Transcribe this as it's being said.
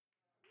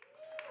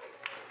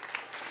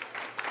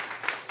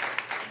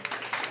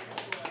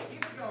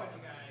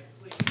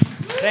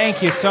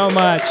Thank you so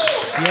much.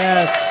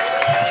 Yes.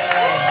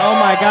 Oh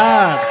my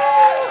God.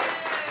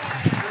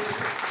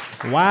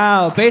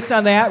 Wow, based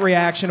on that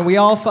reaction, we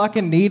all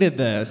fucking needed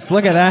this.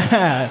 Look at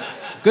that.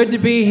 Good to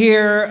be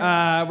here.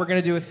 We're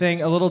going to do a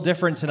thing a little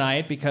different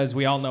tonight because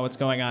we all know what's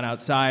going on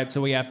outside,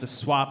 so we have to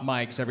swap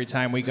mics every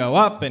time we go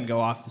up and go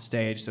off the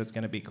stage, so it's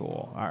going to be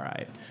cool. All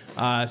right.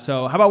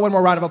 So how about one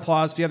more round of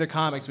applause for the other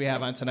comics we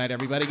have on tonight,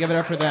 everybody? Give it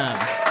up for them.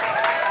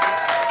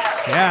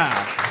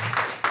 Yeah.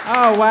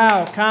 Oh,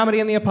 wow. Comedy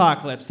in the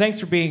Apocalypse. Thanks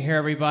for being here,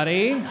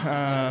 everybody.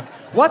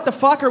 What the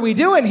fuck are we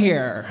doing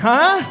here?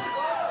 Huh?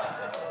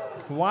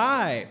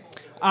 Why?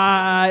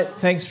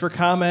 Thanks for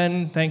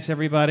coming. Thanks,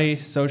 everybody.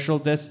 Social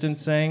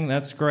distancing.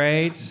 That's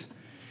great.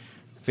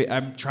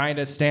 I'm trying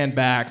to stand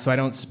back so I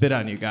don't spit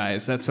on you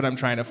guys. That's what I'm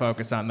trying to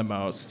focus on the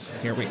most.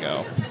 Here we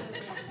go.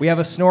 We have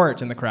a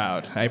snort in the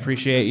crowd. I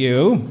appreciate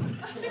you.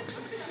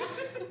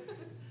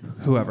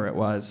 Whoever it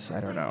was,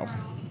 I don't know.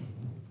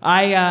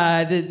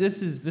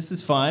 This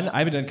is fun. I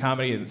haven't done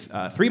comedy in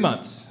 3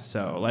 months,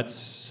 so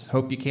let's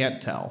hope you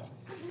can't tell.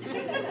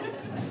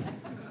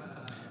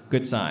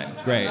 Good sign.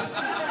 Great.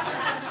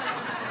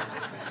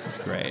 This is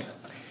great.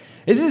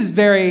 This is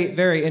very,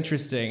 very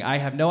interesting. I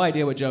have no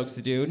idea what jokes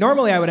to do.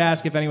 Normally, I would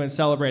ask if anyone's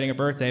celebrating a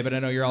birthday, but I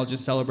know you're all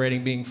just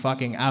celebrating being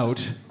fucking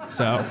out,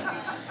 so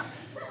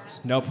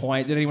no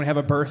point. Did anyone have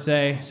a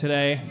birthday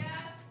today? Yes.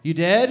 You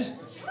did?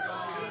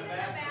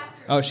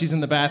 Oh, she's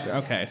in the bathroom.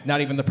 Okay, it's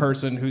not even the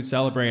person who's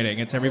celebrating.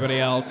 It's everybody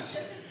else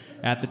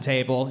at the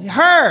table.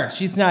 Her!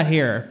 She's not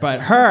here, but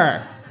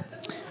her.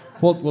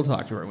 We'll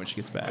talk to her when she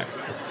gets back.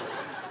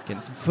 Getting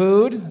some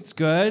food. That's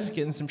good.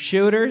 Getting some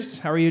shooters.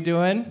 How are you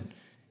doing?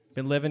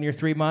 Been living your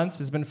 3 months?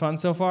 Has been fun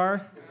so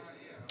far?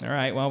 All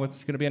right, well,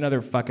 it's going to be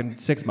another fucking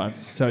 6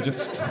 months, so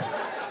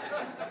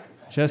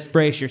just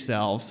brace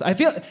yourselves. I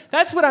feel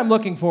that's what I'm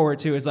looking forward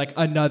to is like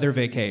another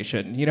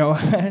vacation, you know?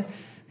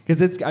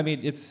 Because it's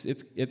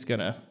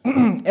gonna.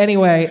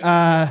 Anyway,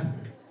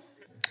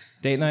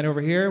 date night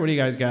over here. What do you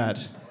guys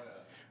got?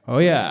 Oh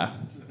yeah.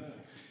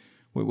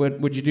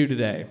 What'd you do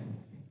today?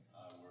 I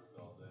worked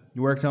all day.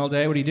 You worked all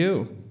day. What do you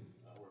do?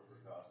 I work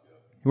for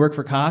Costco. You work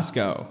for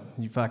Costco.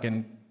 You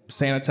fucking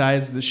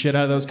sanitize the shit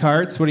out of those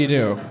carts. What do you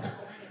do? No, man,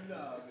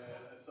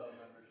 I sell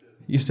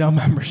memberships. You sell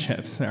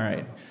memberships. All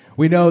right.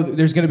 We know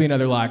there's going to be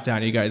another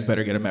lockdown. You guys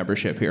better get a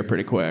membership here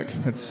pretty quick.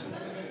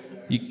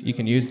 You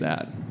can use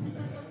that.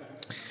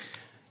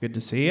 Good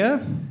to see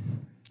you.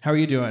 How are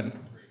you doing?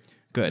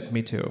 Good,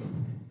 me too.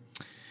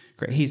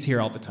 Great. He's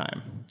here all the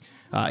time.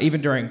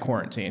 Even during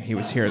quarantine, he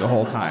was here the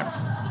whole time.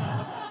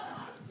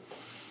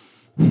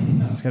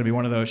 It's going to be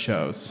one of those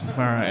shows.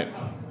 All right.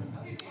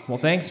 Well,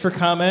 thanks for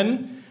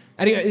coming.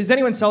 Is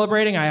anyone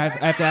celebrating? I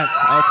have to ask.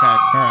 Okay,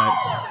 all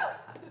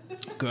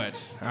right. Good,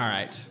 all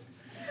right.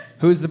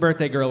 Who's the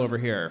birthday girl over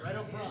here? Right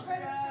up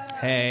front.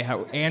 Hey,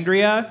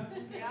 Andrea?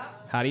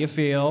 How do you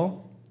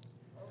feel?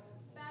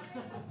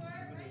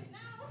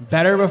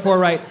 Better before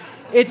right.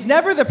 It's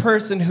never the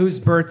person whose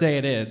birthday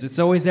it is. It's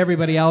always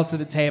everybody else at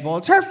the table.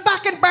 It's her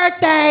fucking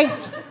birthday!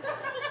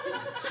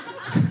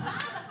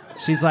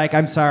 She's like,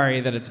 I'm sorry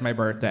that it's my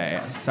birthday.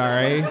 I'm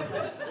sorry.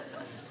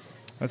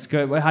 That's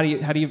good. How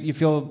do you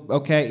feel?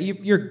 Okay,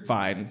 you're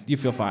fine. You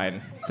feel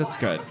fine. That's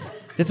good.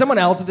 Did someone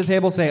else at the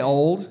table say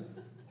old?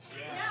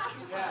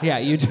 Yeah,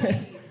 you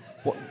did.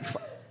 Well,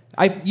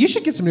 you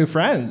should get some new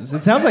friends.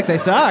 It sounds like they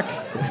suck.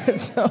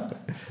 So,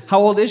 how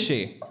old is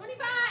she?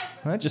 25.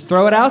 Well, just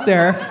throw it out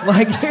there.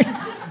 Like,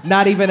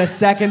 not even a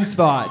second's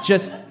thought.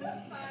 Just,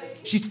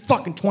 she's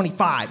fucking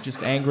 25.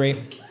 Just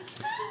angry.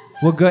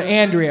 Well, good.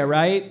 Andrea,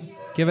 right?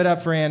 Give it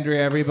up for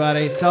Andrea,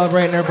 everybody.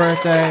 Celebrating her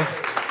birthday.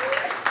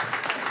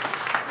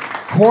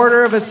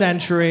 Quarter of a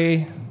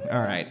century.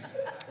 All right.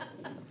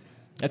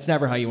 That's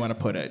never how you want to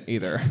put it,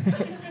 either.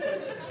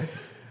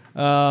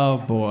 Oh,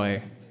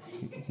 boy.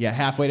 Yeah,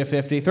 halfway to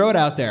 50. Throw it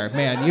out there.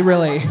 Man, you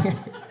really...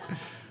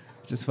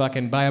 Just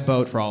fucking buy a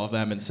boat for all of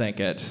them and sink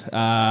it.